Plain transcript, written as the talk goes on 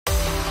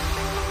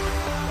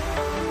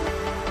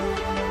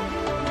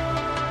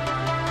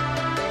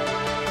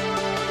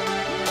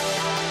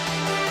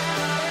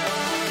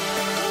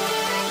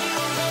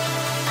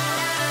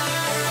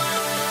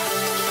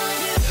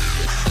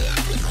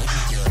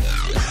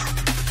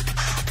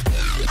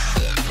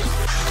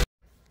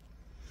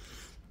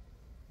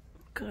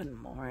Good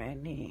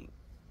morning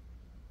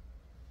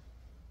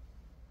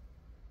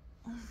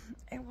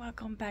and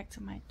welcome back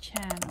to my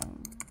channel.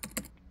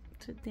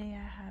 Today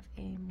I have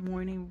a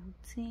morning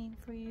routine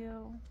for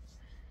you.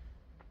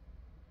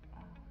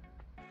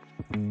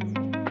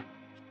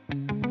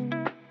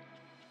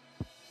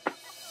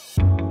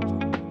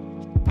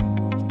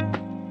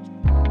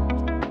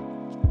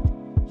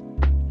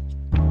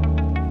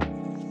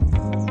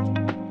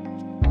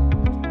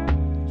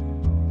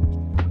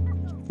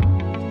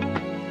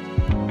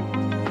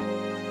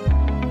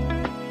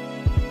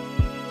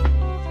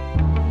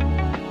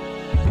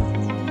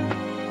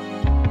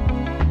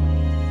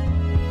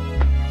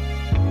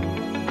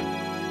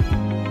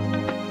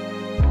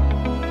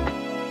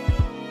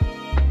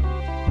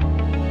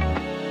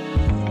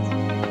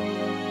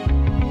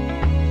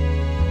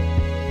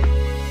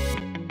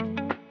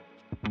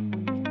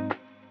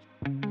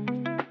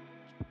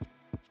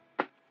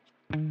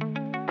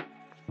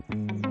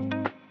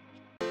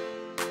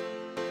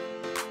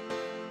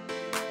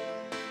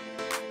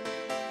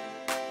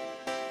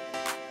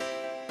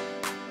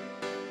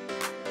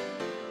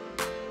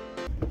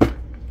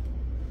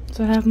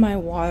 So I have my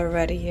water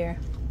ready here.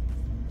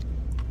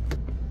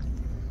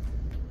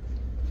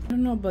 I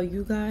don't know about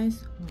you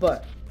guys,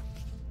 but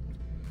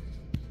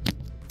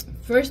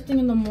first thing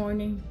in the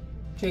morning,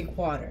 drink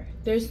water.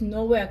 There's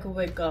no way I could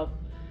wake up,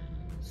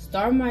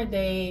 start my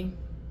day,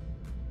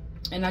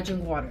 and not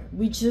drink water.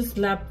 We just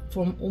slept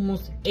for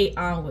almost 8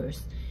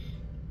 hours.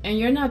 And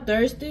you're not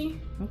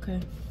thirsty? Okay.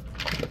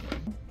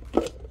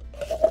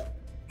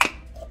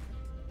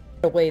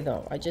 Away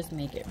though, I just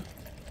make it.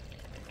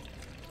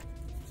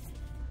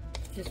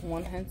 Just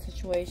one hand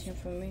situation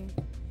for me.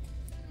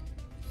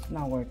 It's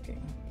not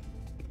working.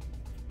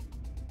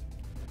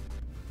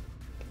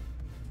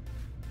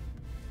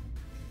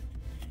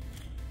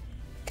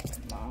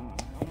 Come on,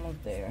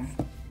 almost there.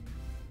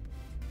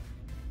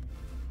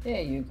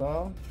 There you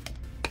go.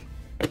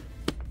 Okay,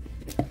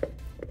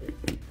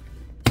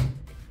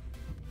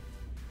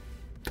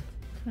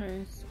 so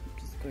I'm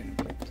just going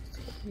to put this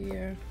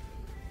here.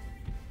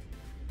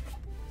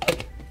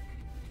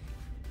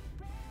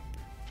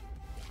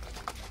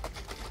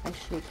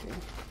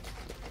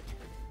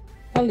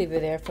 I'll leave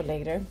it there for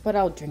later, but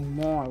I'll drink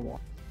more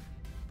water.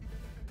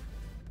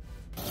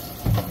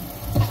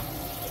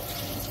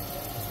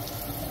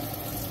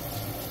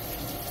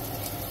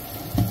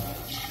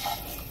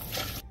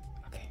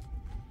 Okay.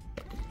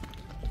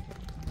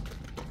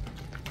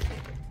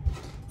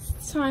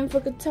 It's time for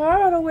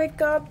Katara to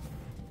wake up.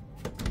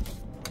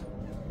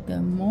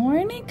 Good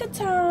morning,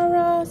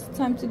 Katara. It's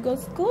time to go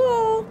to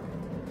school.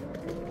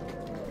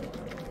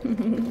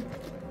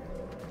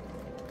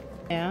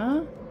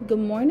 Yeah, good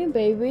morning,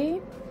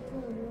 baby.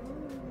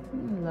 I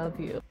love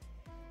you.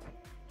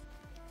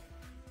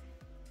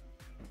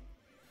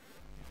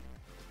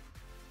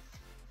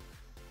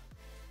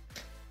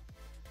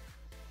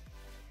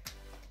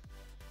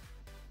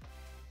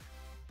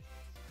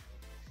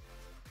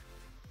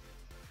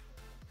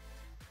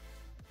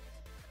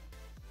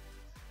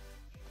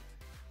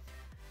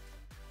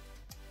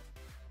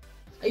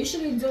 I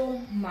usually do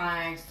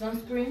my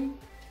sunscreen.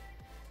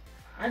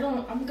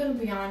 I'm gonna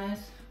be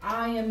honest,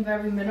 I am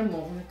very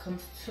minimal when it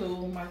comes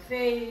to my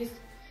face,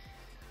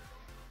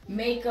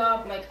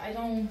 makeup. Like I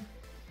don't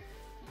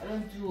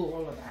do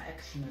all of that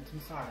extra.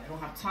 I'm sorry, I don't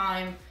have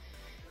time,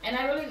 and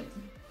I really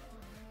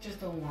just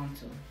don't want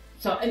to.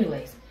 So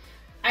anyways,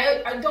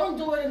 I don't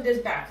do it in this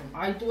bathroom.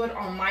 I do it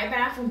on my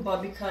bathroom,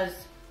 but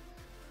because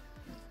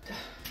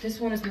this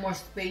one is more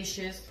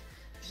spacious,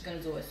 I'm just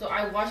gonna do it. So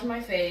I wash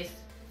my face.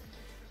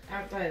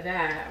 After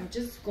that, I'm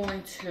just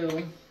going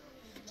to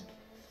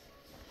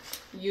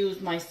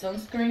use my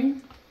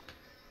sunscreen,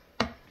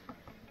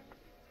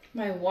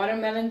 my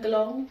watermelon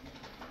glow,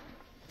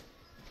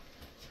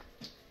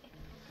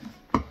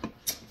 I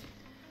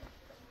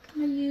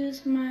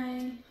use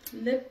my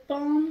lip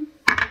balm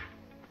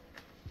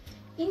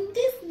in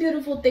this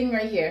beautiful thing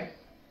right here,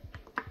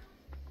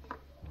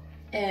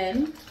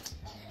 and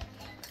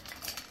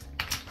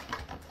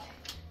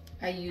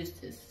I use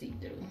this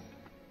see-through.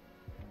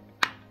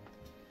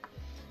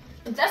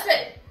 And that's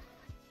it.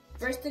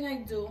 First thing I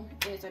do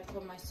is I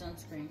put my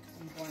sunscreen because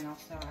I'm going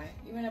outside,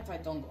 even if I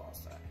don't go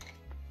outside.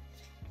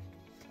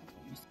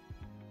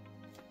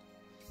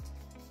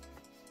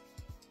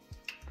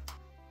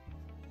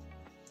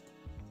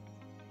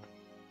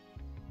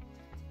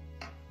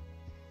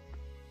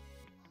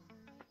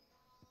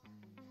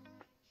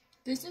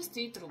 This is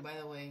see-through, by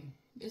the way.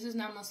 This is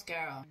not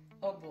mascara.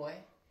 Oh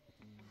boy.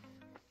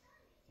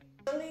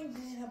 Feeling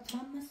good, I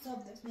promised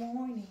myself this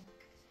morning.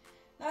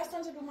 Now it's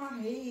time to do my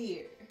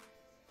hair.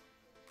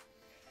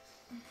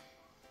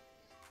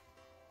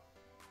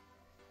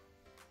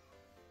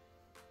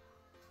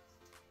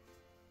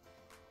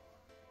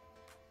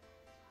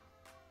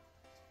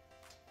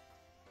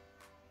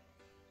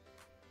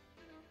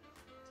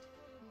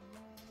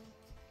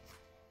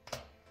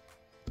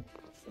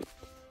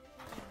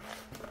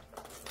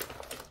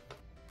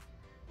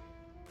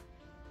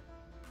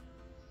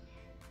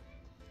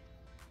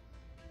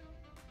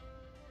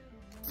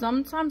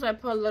 sometimes I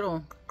put a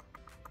little.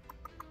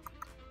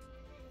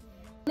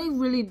 I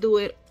really do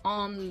it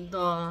on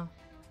the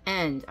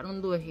end. I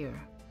don't do it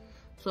here.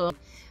 So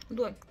I'm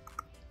doing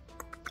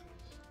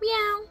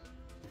meow.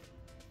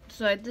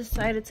 So I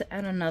decided to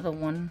add another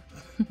one.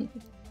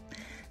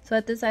 So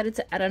I decided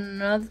to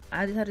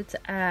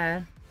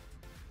add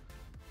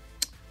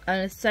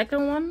a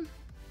second one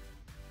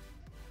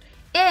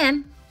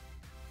and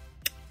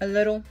a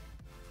little.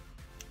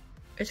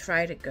 It's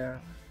Friday, girl.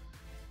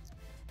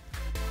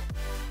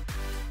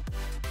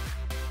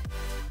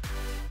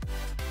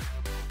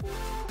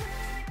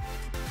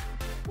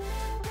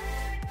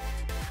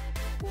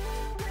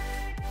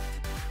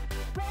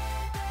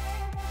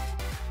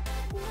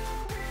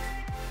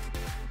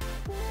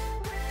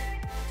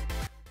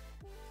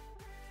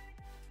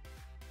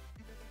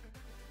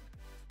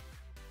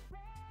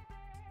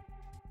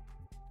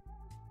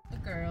 The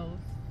girls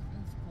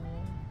in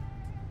school.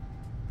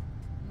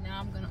 Now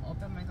I'm gonna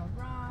open my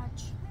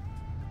garage.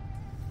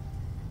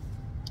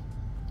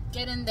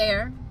 Get in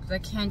there because I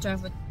can't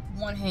drive with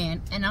one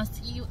hand, and I'll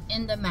see you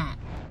in the mat.